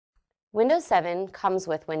Windows 7 comes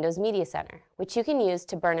with Windows Media Center, which you can use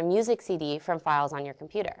to burn a music CD from files on your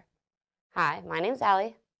computer. Hi, my name's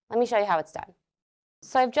Allie. Let me show you how it's done.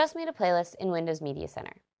 So I've just made a playlist in Windows Media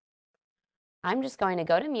Center. I'm just going to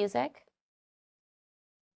go to Music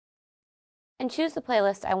and choose the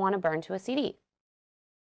playlist I want to burn to a CD.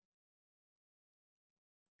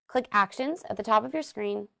 Click Actions at the top of your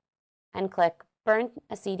screen and click Burn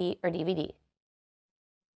a CD or DVD.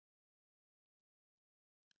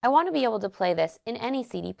 I want to be able to play this in any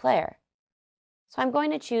CD player, so I'm going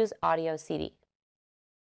to choose Audio CD.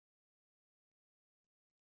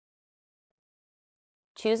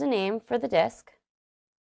 Choose a name for the disc.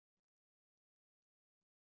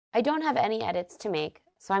 I don't have any edits to make,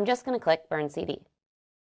 so I'm just going to click Burn CD.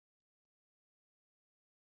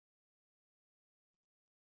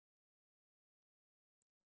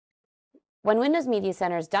 When Windows Media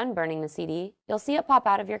Center is done burning the CD, you'll see it pop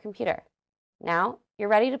out of your computer. Now, you're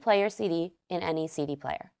ready to play your CD in any CD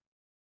player.